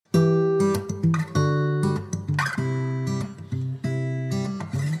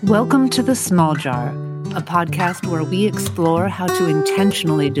Welcome to The Small Jar, a podcast where we explore how to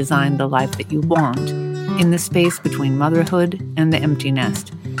intentionally design the life that you want in the space between motherhood and the empty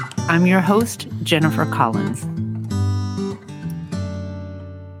nest. I'm your host, Jennifer Collins.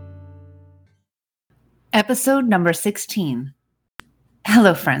 Episode number 16.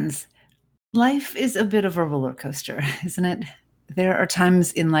 Hello, friends. Life is a bit of a roller coaster, isn't it? There are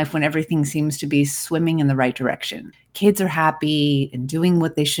times in life when everything seems to be swimming in the right direction. Kids are happy and doing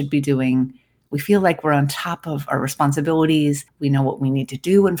what they should be doing. We feel like we're on top of our responsibilities. We know what we need to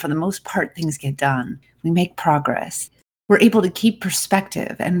do. And for the most part, things get done. We make progress. We're able to keep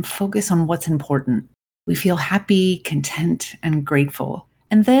perspective and focus on what's important. We feel happy, content, and grateful.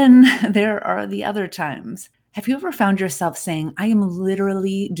 And then there are the other times. Have you ever found yourself saying, I am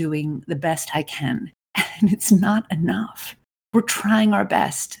literally doing the best I can, and it's not enough? We're trying our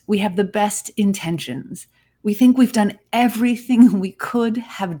best. We have the best intentions. We think we've done everything we could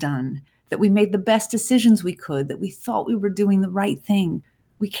have done, that we made the best decisions we could, that we thought we were doing the right thing.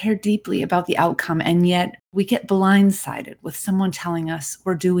 We care deeply about the outcome, and yet we get blindsided with someone telling us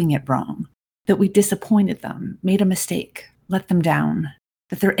we're doing it wrong, that we disappointed them, made a mistake, let them down,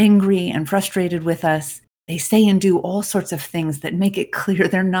 that they're angry and frustrated with us. They say and do all sorts of things that make it clear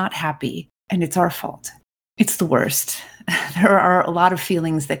they're not happy, and it's our fault. It's the worst. There are a lot of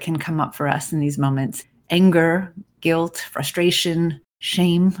feelings that can come up for us in these moments. Anger, guilt, frustration,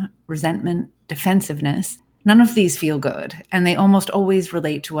 shame, resentment, defensiveness. None of these feel good, and they almost always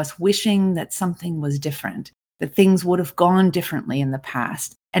relate to us wishing that something was different, that things would have gone differently in the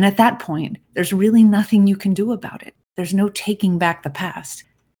past. And at that point, there's really nothing you can do about it. There's no taking back the past.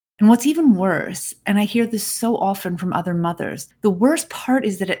 And what's even worse, and I hear this so often from other mothers, the worst part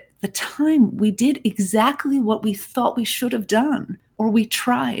is that at the time we did exactly what we thought we should have done, or we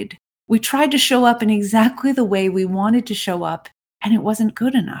tried. We tried to show up in exactly the way we wanted to show up, and it wasn't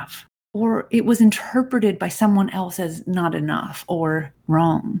good enough, or it was interpreted by someone else as not enough or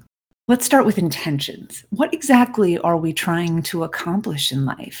wrong. Let's start with intentions. What exactly are we trying to accomplish in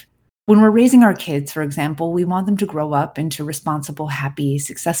life? When we're raising our kids, for example, we want them to grow up into responsible, happy,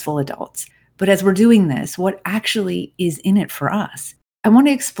 successful adults. But as we're doing this, what actually is in it for us? I want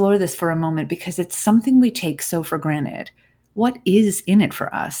to explore this for a moment because it's something we take so for granted. What is in it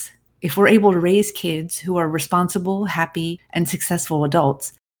for us? If we're able to raise kids who are responsible, happy, and successful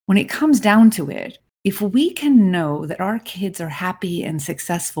adults, when it comes down to it, if we can know that our kids are happy and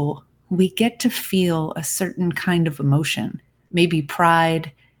successful, we get to feel a certain kind of emotion, maybe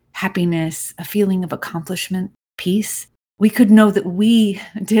pride, happiness, a feeling of accomplishment, peace. We could know that we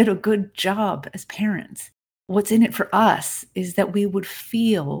did a good job as parents. What's in it for us is that we would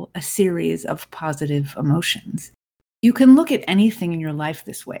feel a series of positive emotions. You can look at anything in your life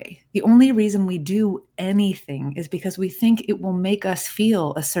this way. The only reason we do anything is because we think it will make us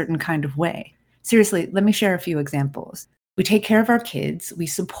feel a certain kind of way. Seriously, let me share a few examples. We take care of our kids, we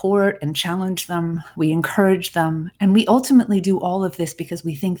support and challenge them, we encourage them, and we ultimately do all of this because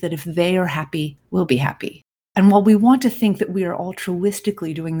we think that if they are happy, we'll be happy. And while we want to think that we are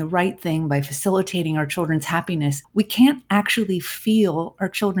altruistically doing the right thing by facilitating our children's happiness, we can't actually feel our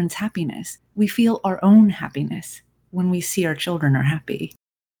children's happiness. We feel our own happiness when we see our children are happy.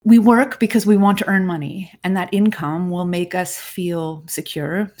 We work because we want to earn money, and that income will make us feel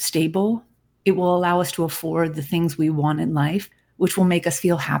secure, stable. It will allow us to afford the things we want in life, which will make us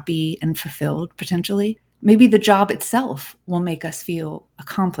feel happy and fulfilled, potentially. Maybe the job itself will make us feel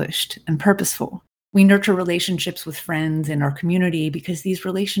accomplished and purposeful. We nurture relationships with friends in our community because these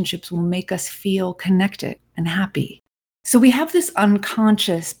relationships will make us feel connected and happy. So we have this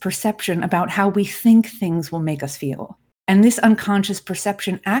unconscious perception about how we think things will make us feel. And this unconscious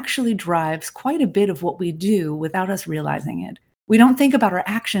perception actually drives quite a bit of what we do without us realizing it. We don't think about our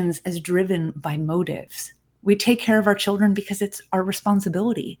actions as driven by motives. We take care of our children because it's our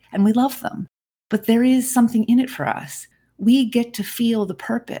responsibility and we love them. But there is something in it for us. We get to feel the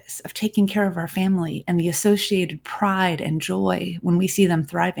purpose of taking care of our family and the associated pride and joy when we see them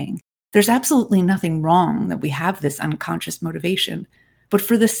thriving. There's absolutely nothing wrong that we have this unconscious motivation. But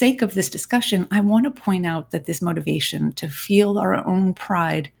for the sake of this discussion, I want to point out that this motivation to feel our own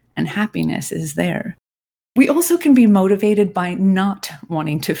pride and happiness is there. We also can be motivated by not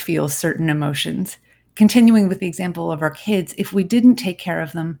wanting to feel certain emotions. Continuing with the example of our kids, if we didn't take care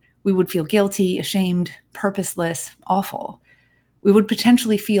of them, we would feel guilty, ashamed, purposeless, awful. We would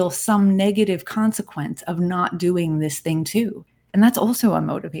potentially feel some negative consequence of not doing this thing too. And that's also a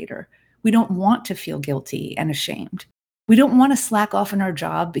motivator. We don't want to feel guilty and ashamed. We don't want to slack off in our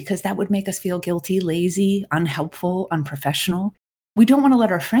job because that would make us feel guilty, lazy, unhelpful, unprofessional. We don't want to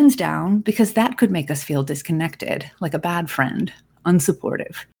let our friends down because that could make us feel disconnected, like a bad friend,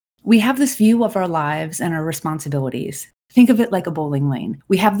 unsupportive. We have this view of our lives and our responsibilities. Think of it like a bowling lane.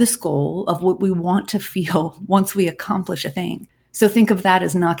 We have this goal of what we want to feel once we accomplish a thing. So think of that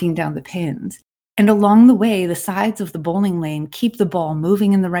as knocking down the pins. And along the way, the sides of the bowling lane keep the ball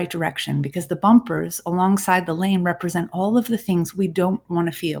moving in the right direction because the bumpers alongside the lane represent all of the things we don't want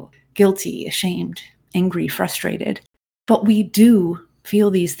to feel: guilty, ashamed, angry, frustrated. But we do feel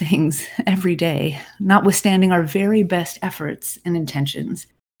these things every day, notwithstanding our very best efforts and intentions.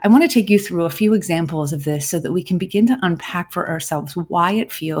 I want to take you through a few examples of this so that we can begin to unpack for ourselves why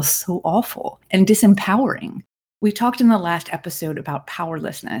it feels so awful and disempowering. We talked in the last episode about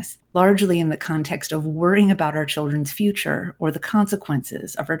powerlessness, largely in the context of worrying about our children's future or the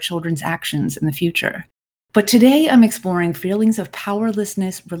consequences of our children's actions in the future. But today I'm exploring feelings of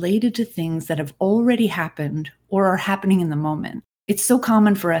powerlessness related to things that have already happened or are happening in the moment. It's so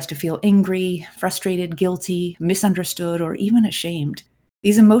common for us to feel angry, frustrated, guilty, misunderstood, or even ashamed.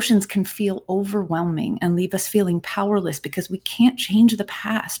 These emotions can feel overwhelming and leave us feeling powerless because we can't change the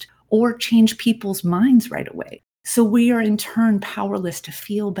past or change people's minds right away. So we are in turn powerless to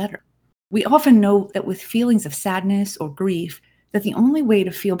feel better. We often know that with feelings of sadness or grief, that the only way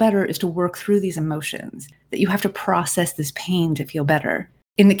to feel better is to work through these emotions, that you have to process this pain to feel better.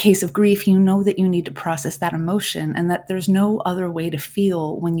 In the case of grief, you know that you need to process that emotion and that there's no other way to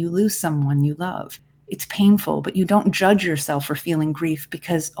feel when you lose someone you love. It's painful, but you don't judge yourself for feeling grief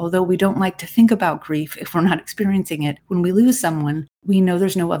because although we don't like to think about grief if we're not experiencing it, when we lose someone, we know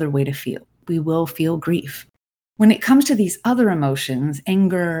there's no other way to feel. We will feel grief. When it comes to these other emotions,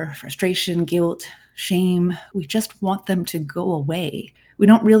 anger, frustration, guilt, shame, we just want them to go away. We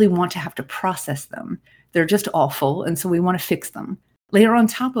don't really want to have to process them. They're just awful, and so we want to fix them. Layer on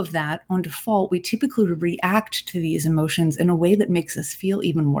top of that, on default, we typically react to these emotions in a way that makes us feel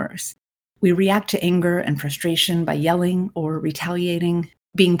even worse. We react to anger and frustration by yelling or retaliating,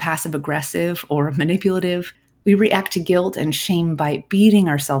 being passive-aggressive or manipulative. We react to guilt and shame by beating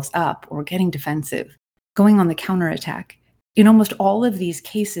ourselves up or getting defensive, going on the counterattack. In almost all of these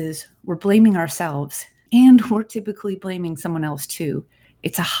cases, we're blaming ourselves, and we're typically blaming someone else too.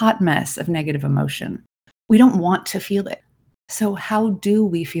 It's a hot mess of negative emotion. We don't want to feel it. So how do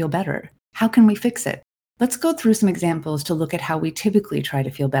we feel better? How can we fix it? Let's go through some examples to look at how we typically try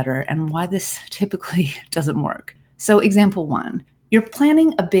to feel better and why this typically doesn't work. So example 1, you're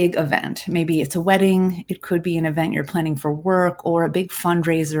planning a big event. Maybe it's a wedding. It could be an event you're planning for work or a big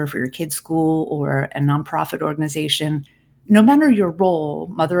fundraiser for your kid's school or a nonprofit organization. No matter your role,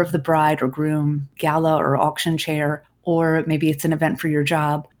 mother of the bride or groom, gala or auction chair, or maybe it's an event for your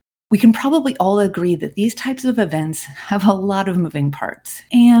job, we can probably all agree that these types of events have a lot of moving parts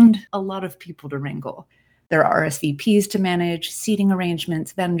and a lot of people to wrangle. There are RSVPs to manage, seating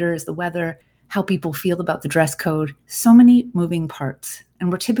arrangements, vendors, the weather, how people feel about the dress code, so many moving parts.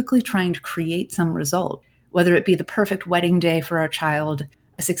 And we're typically trying to create some result, whether it be the perfect wedding day for our child,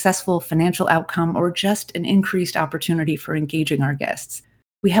 a successful financial outcome, or just an increased opportunity for engaging our guests.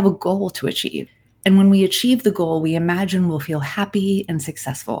 We have a goal to achieve. And when we achieve the goal, we imagine we'll feel happy and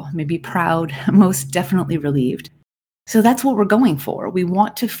successful, maybe proud, most definitely relieved. So that's what we're going for. We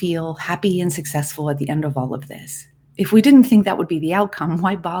want to feel happy and successful at the end of all of this. If we didn't think that would be the outcome,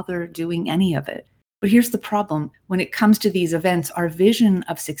 why bother doing any of it? But here's the problem. When it comes to these events, our vision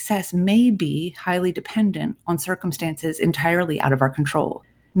of success may be highly dependent on circumstances entirely out of our control,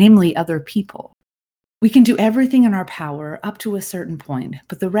 namely other people. We can do everything in our power up to a certain point,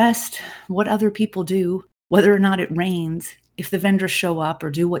 but the rest, what other people do, whether or not it rains, if the vendors show up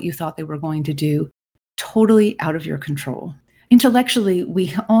or do what you thought they were going to do, totally out of your control. Intellectually,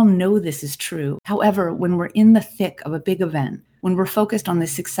 we all know this is true. However, when we're in the thick of a big event, when we're focused on the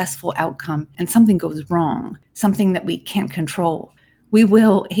successful outcome and something goes wrong, something that we can't control, we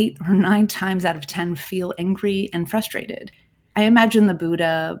will 8 or 9 times out of 10 feel angry and frustrated. I imagine the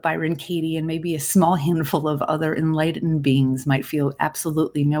Buddha, Byron Katie, and maybe a small handful of other enlightened beings might feel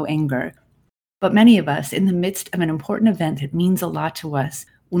absolutely no anger. But many of us, in the midst of an important event that means a lot to us,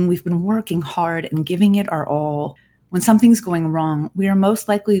 when we've been working hard and giving it our all, when something's going wrong, we are most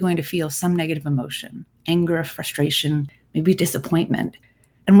likely going to feel some negative emotion, anger, frustration, maybe disappointment.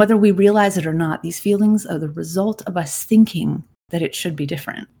 And whether we realize it or not, these feelings are the result of us thinking that it should be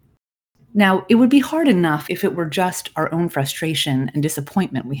different. Now, it would be hard enough if it were just our own frustration and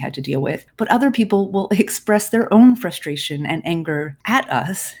disappointment we had to deal with, but other people will express their own frustration and anger at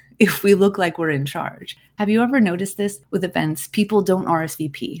us if we look like we're in charge. Have you ever noticed this with events? People don't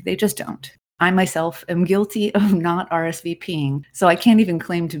RSVP. They just don't. I myself am guilty of not RSVPing, so I can't even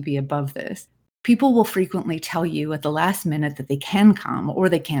claim to be above this. People will frequently tell you at the last minute that they can come or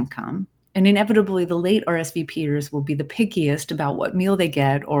they can't come. And inevitably, the late RSVPers will be the pickiest about what meal they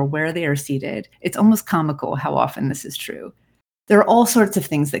get or where they are seated. It's almost comical how often this is true. There are all sorts of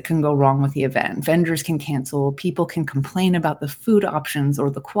things that can go wrong with the event. Vendors can cancel, people can complain about the food options or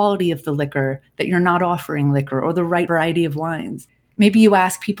the quality of the liquor, that you're not offering liquor or the right variety of wines. Maybe you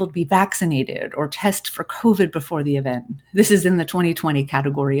ask people to be vaccinated or test for COVID before the event. This is in the 2020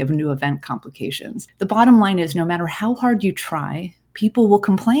 category of new event complications. The bottom line is, no matter how hard you try, people will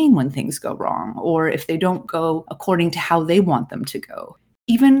complain when things go wrong or if they don't go according to how they want them to go,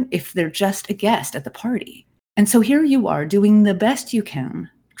 even if they're just a guest at the party. And so here you are doing the best you can,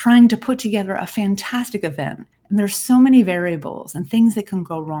 trying to put together a fantastic event. And there's so many variables and things that can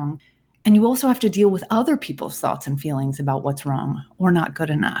go wrong. And you also have to deal with other people's thoughts and feelings about what's wrong or not good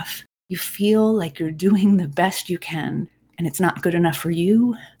enough. You feel like you're doing the best you can, and it's not good enough for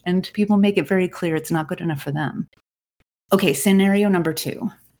you. And people make it very clear it's not good enough for them. Okay, scenario number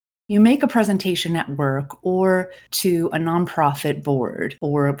 2. You make a presentation at work or to a nonprofit board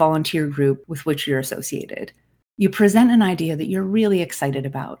or a volunteer group with which you're associated. You present an idea that you're really excited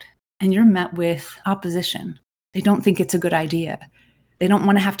about, and you're met with opposition. They don't think it's a good idea. They don't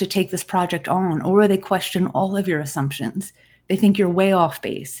want to have to take this project on, or they question all of your assumptions. They think you're way off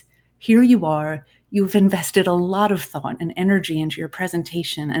base. Here you are, you've invested a lot of thought and energy into your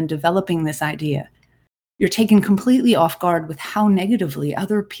presentation and developing this idea. You're taken completely off guard with how negatively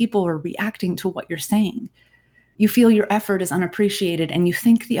other people are reacting to what you're saying. You feel your effort is unappreciated, and you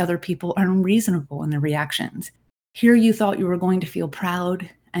think the other people are unreasonable in their reactions. Here you thought you were going to feel proud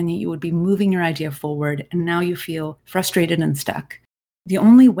and that you would be moving your idea forward, and now you feel frustrated and stuck. The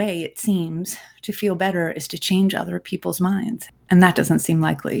only way, it seems, to feel better is to change other people's minds, and that doesn't seem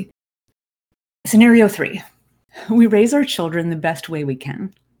likely. Scenario 3. We raise our children the best way we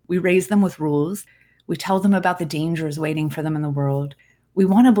can. We raise them with rules. We tell them about the dangers waiting for them in the world. We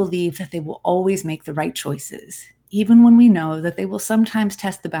want to believe that they will always make the right choices, even when we know that they will sometimes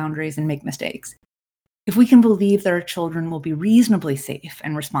test the boundaries and make mistakes. If we can believe that our children will be reasonably safe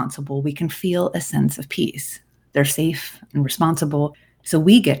and responsible, we can feel a sense of peace. They're safe and responsible, so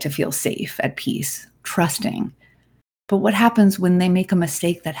we get to feel safe, at peace, trusting. But what happens when they make a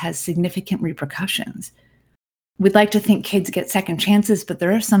mistake that has significant repercussions? We'd like to think kids get second chances, but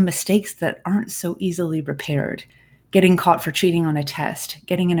there are some mistakes that aren't so easily repaired. Getting caught for cheating on a test,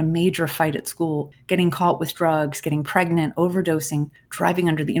 getting in a major fight at school, getting caught with drugs, getting pregnant, overdosing, driving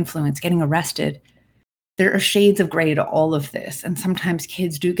under the influence, getting arrested. There are shades of gray to all of this, and sometimes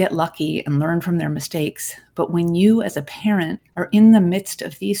kids do get lucky and learn from their mistakes. But when you, as a parent, are in the midst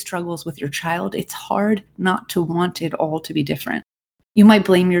of these struggles with your child, it's hard not to want it all to be different. You might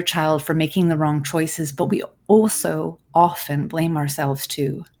blame your child for making the wrong choices, but we also often blame ourselves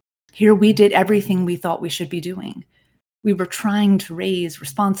too. Here we did everything we thought we should be doing. We were trying to raise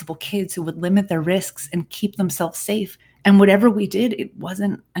responsible kids who would limit their risks and keep themselves safe. And whatever we did, it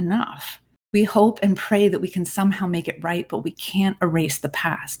wasn't enough. We hope and pray that we can somehow make it right, but we can't erase the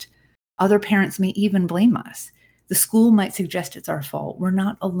past. Other parents may even blame us. The school might suggest it's our fault. We're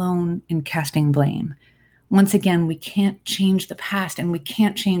not alone in casting blame. Once again, we can't change the past, and we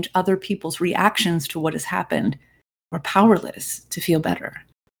can't change other people's reactions to what has happened. We're powerless to feel better.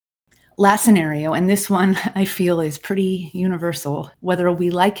 Last scenario, and this one I feel is pretty universal, whether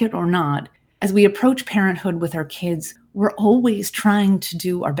we like it or not. As we approach parenthood with our kids, we're always trying to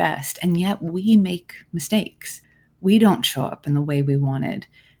do our best, and yet we make mistakes. We don't show up in the way we wanted.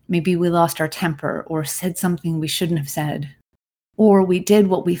 Maybe we lost our temper or said something we shouldn't have said. Or we did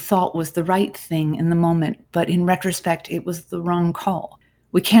what we thought was the right thing in the moment, but in retrospect, it was the wrong call.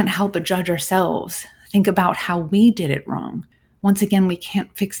 We can't help but judge ourselves, think about how we did it wrong. Once again, we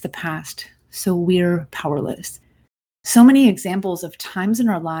can't fix the past, so we're powerless. So many examples of times in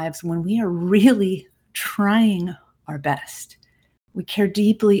our lives when we are really trying our best. We care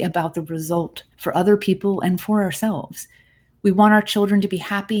deeply about the result for other people and for ourselves. We want our children to be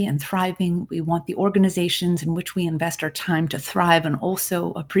happy and thriving. We want the organizations in which we invest our time to thrive and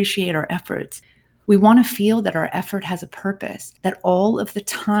also appreciate our efforts. We want to feel that our effort has a purpose, that all of the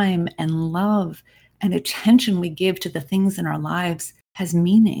time and love and attention we give to the things in our lives has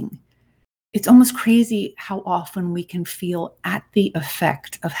meaning. It's almost crazy how often we can feel at the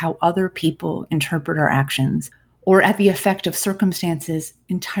effect of how other people interpret our actions, or at the effect of circumstances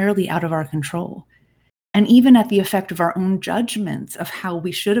entirely out of our control. And even at the effect of our own judgments of how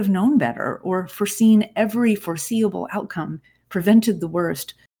we should have known better, or foreseen every foreseeable outcome, prevented the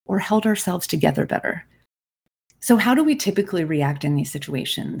worst, or held ourselves together better. So how do we typically react in these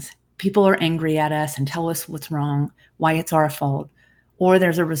situations? People are angry at us and tell us what's wrong, why it's our fault. or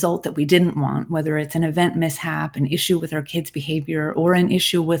there's a result that we didn't want, whether it's an event mishap, an issue with our kids' behavior, or an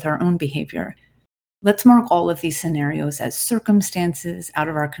issue with our own behavior. Let's mark all of these scenarios as circumstances out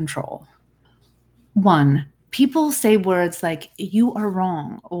of our control. 1, people say words like, "You are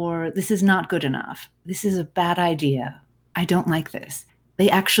wrong," or "This is not good enough," "This is a bad idea," "I don't like this."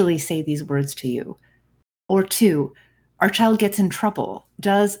 They actually say these words to you. Or 2, our child gets in trouble,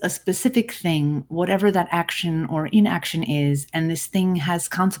 does a specific thing, whatever that action or inaction is, and this thing has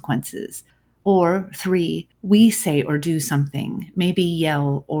consequences. Or 3, we say or do something, maybe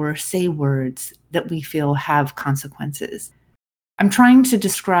yell or say words that we feel have consequences. I'm trying to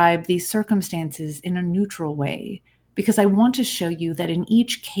describe these circumstances in a neutral way because I want to show you that in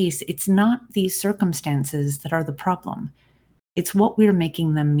each case, it's not these circumstances that are the problem. It's what we're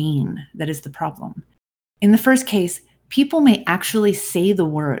making them mean that is the problem. In the first case, people may actually say the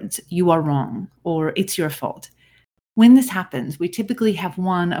words, "You are wrong," or "It's your fault." When this happens, we typically have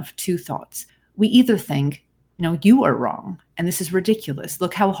one of 2 thoughts. We either think, "No, you are wrong, and this is ridiculous.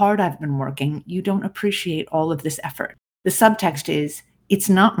 Look how hard I've been working. You don't appreciate all of this effort." The subtext is, "It's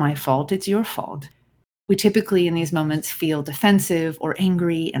not my fault, it's your fault." We typically in these moments feel defensive or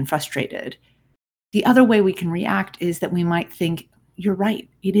angry and frustrated. The other way we can react is that we might think, "You're right,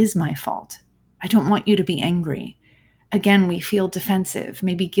 it is my fault. I don't want you to be angry." Again, we feel defensive,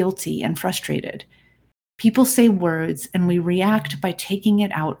 maybe guilty and frustrated. People say words and we react by taking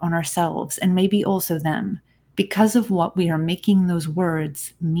it out on ourselves and maybe also them because of what we are making those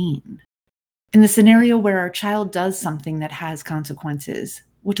words mean. In the scenario where our child does something that has consequences,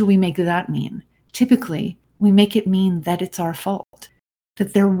 what do we make that mean? Typically, we make it mean that it's our fault,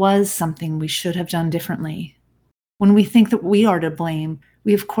 that there was something we should have done differently. When we think that we are to blame,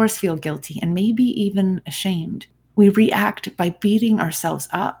 we of course feel guilty and maybe even ashamed. We react by beating ourselves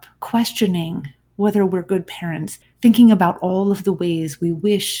up, questioning whether we're good parents, thinking about all of the ways we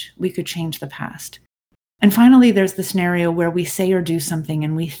wish we could change the past. And finally, there's the scenario where we say or do something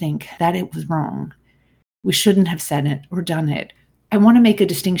and we think that it was wrong. We shouldn't have said it or done it. I want to make a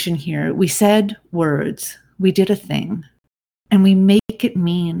distinction here. We said words, we did a thing, and we make it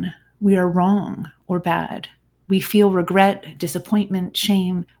mean we are wrong or bad. We feel regret, disappointment,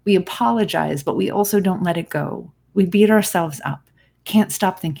 shame. We apologize, but we also don't let it go. We beat ourselves up, can't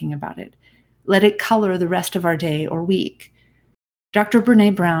stop thinking about it. Let it color the rest of our day or week. Dr.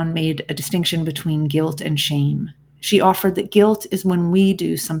 Brené Brown made a distinction between guilt and shame. She offered that guilt is when we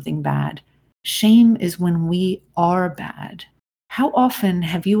do something bad. Shame is when we are bad. How often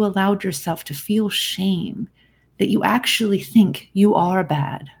have you allowed yourself to feel shame that you actually think you are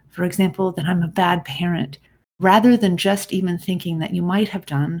bad? For example, that I'm a bad parent, rather than just even thinking that you might have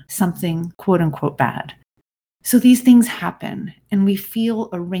done something quote unquote bad. So these things happen, and we feel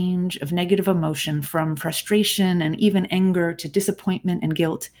a range of negative emotion from frustration and even anger to disappointment and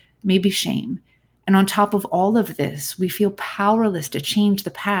guilt, maybe shame. And on top of all of this, we feel powerless to change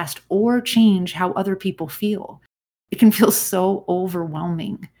the past or change how other people feel. It can feel so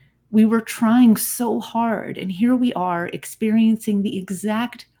overwhelming. We were trying so hard, and here we are experiencing the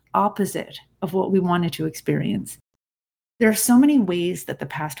exact opposite of what we wanted to experience. There are so many ways that the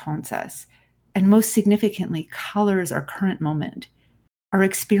past haunts us, and most significantly colors our current moment, our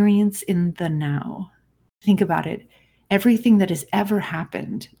experience in the now. Think about it. Everything that has ever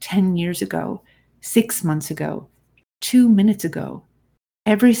happened 10 years ago, 6 months ago, 2 minutes ago,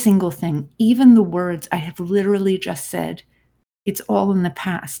 every single thing, even the words I have literally just said, it's all in the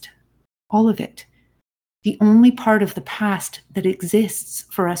past, all of it. The only part of the past that exists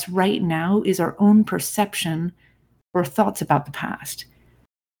for us right now is our own perception or thoughts about the past.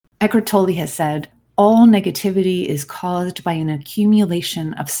 Eckhart Tolle has said, all negativity is caused by an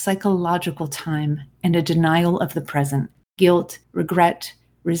accumulation of psychological time and a denial of the present. Guilt, regret,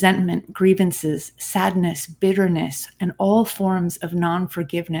 resentment, grievances, sadness, bitterness, and all forms of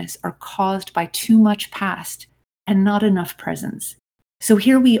non-forgiveness are caused by too much past and not enough presence. So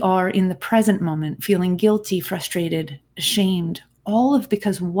here we are in the present moment, feeling guilty, frustrated, ashamed, all of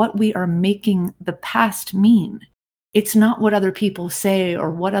because what we are making the past mean. It's not what other people say or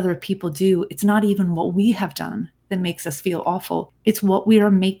what other people do. It's not even what we have done that makes us feel awful. It's what we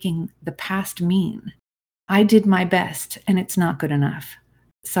are making the past mean. I did my best and it's not good enough.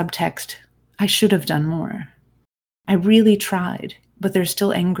 Subtext, I should have done more. I really tried, but they're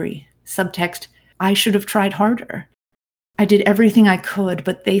still angry. Subtext, I should have tried harder. I did everything I could,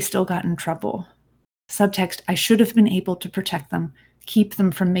 but they still got in trouble. Subtext, I should have been able to protect them, keep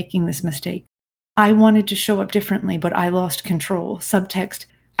them from making this mistake. I wanted to show up differently, but I lost control. Subtext,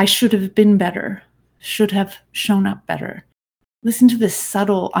 I should have been better, should have shown up better. Listen to this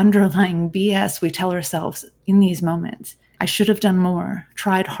subtle underlying BS we tell ourselves in these moments. I should have done more,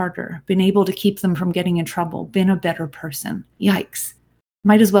 tried harder, been able to keep them from getting in trouble, been a better person. Yikes.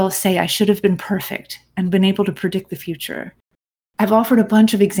 Might as well say I should have been perfect and been able to predict the future. I've offered a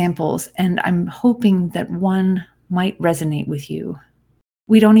bunch of examples, and I'm hoping that one might resonate with you.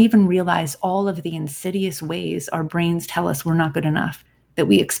 We don't even realize all of the insidious ways our brains tell us we're not good enough, that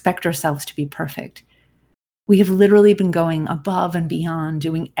we expect ourselves to be perfect. We have literally been going above and beyond,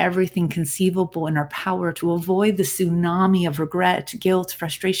 doing everything conceivable in our power to avoid the tsunami of regret, guilt,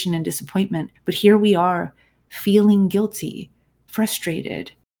 frustration, and disappointment. But here we are, feeling guilty,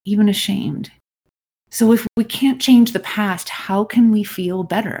 frustrated, even ashamed. So if we can't change the past, how can we feel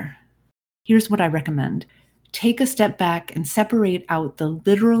better? Here's what I recommend. Take a step back and separate out the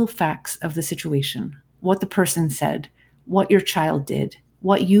literal facts of the situation, what the person said, what your child did,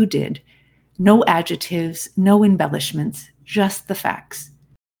 what you did. No adjectives, no embellishments, just the facts.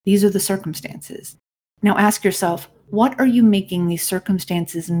 These are the circumstances. Now ask yourself, what are you making these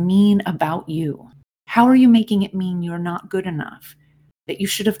circumstances mean about you? How are you making it mean you're not good enough, that you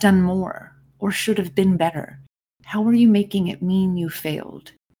should have done more, or should have been better? How are you making it mean you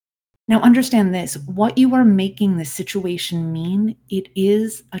failed? Now understand this, what you are making the situation mean, it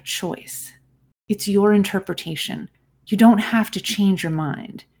is a choice. It's your interpretation. You don't have to change your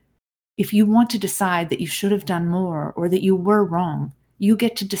mind. If you want to decide that you should have done more or that you were wrong, you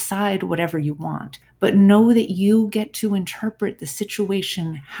get to decide whatever you want. But know that you get to interpret the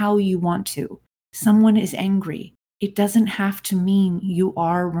situation how you want to. Someone is angry. It doesn't have to mean you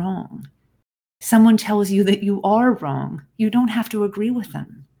are wrong. Someone tells you that you are wrong. You don't have to agree with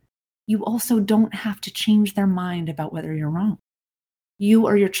them. You also don't have to change their mind about whether you're wrong. You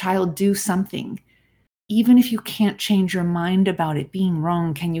or your child do something. Even if you can't change your mind about it being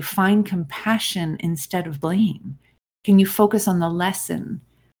wrong, can you find compassion instead of blame? Can you focus on the lesson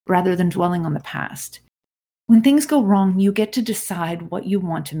rather than dwelling on the past? When things go wrong, you get to decide what you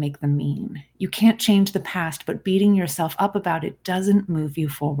want to make them mean. You can't change the past, but beating yourself up about it doesn't move you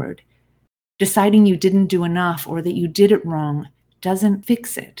forward. Deciding you didn't do enough or that you did it wrong doesn't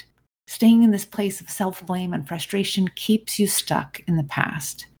fix it. Staying in this place of self-blame and frustration keeps you stuck in the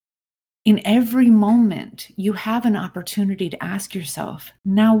past. In every moment, you have an opportunity to ask yourself,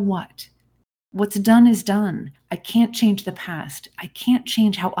 now what? What's done is done. I can't change the past. I can't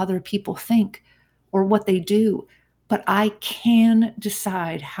change how other people think or what they do, but I can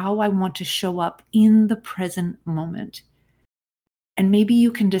decide how I want to show up in the present moment. And maybe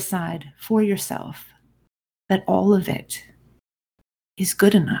you can decide for yourself that all of it is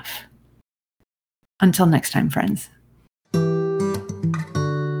good enough. Until next time, friends.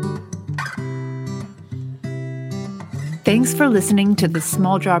 Thanks for listening to the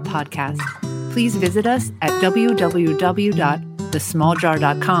Small Jar Podcast. Please visit us at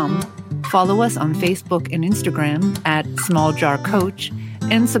www.thesmalljar.com. Follow us on Facebook and Instagram at Small Jar Coach,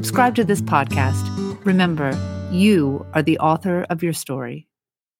 and subscribe to this podcast. Remember, you are the author of your story.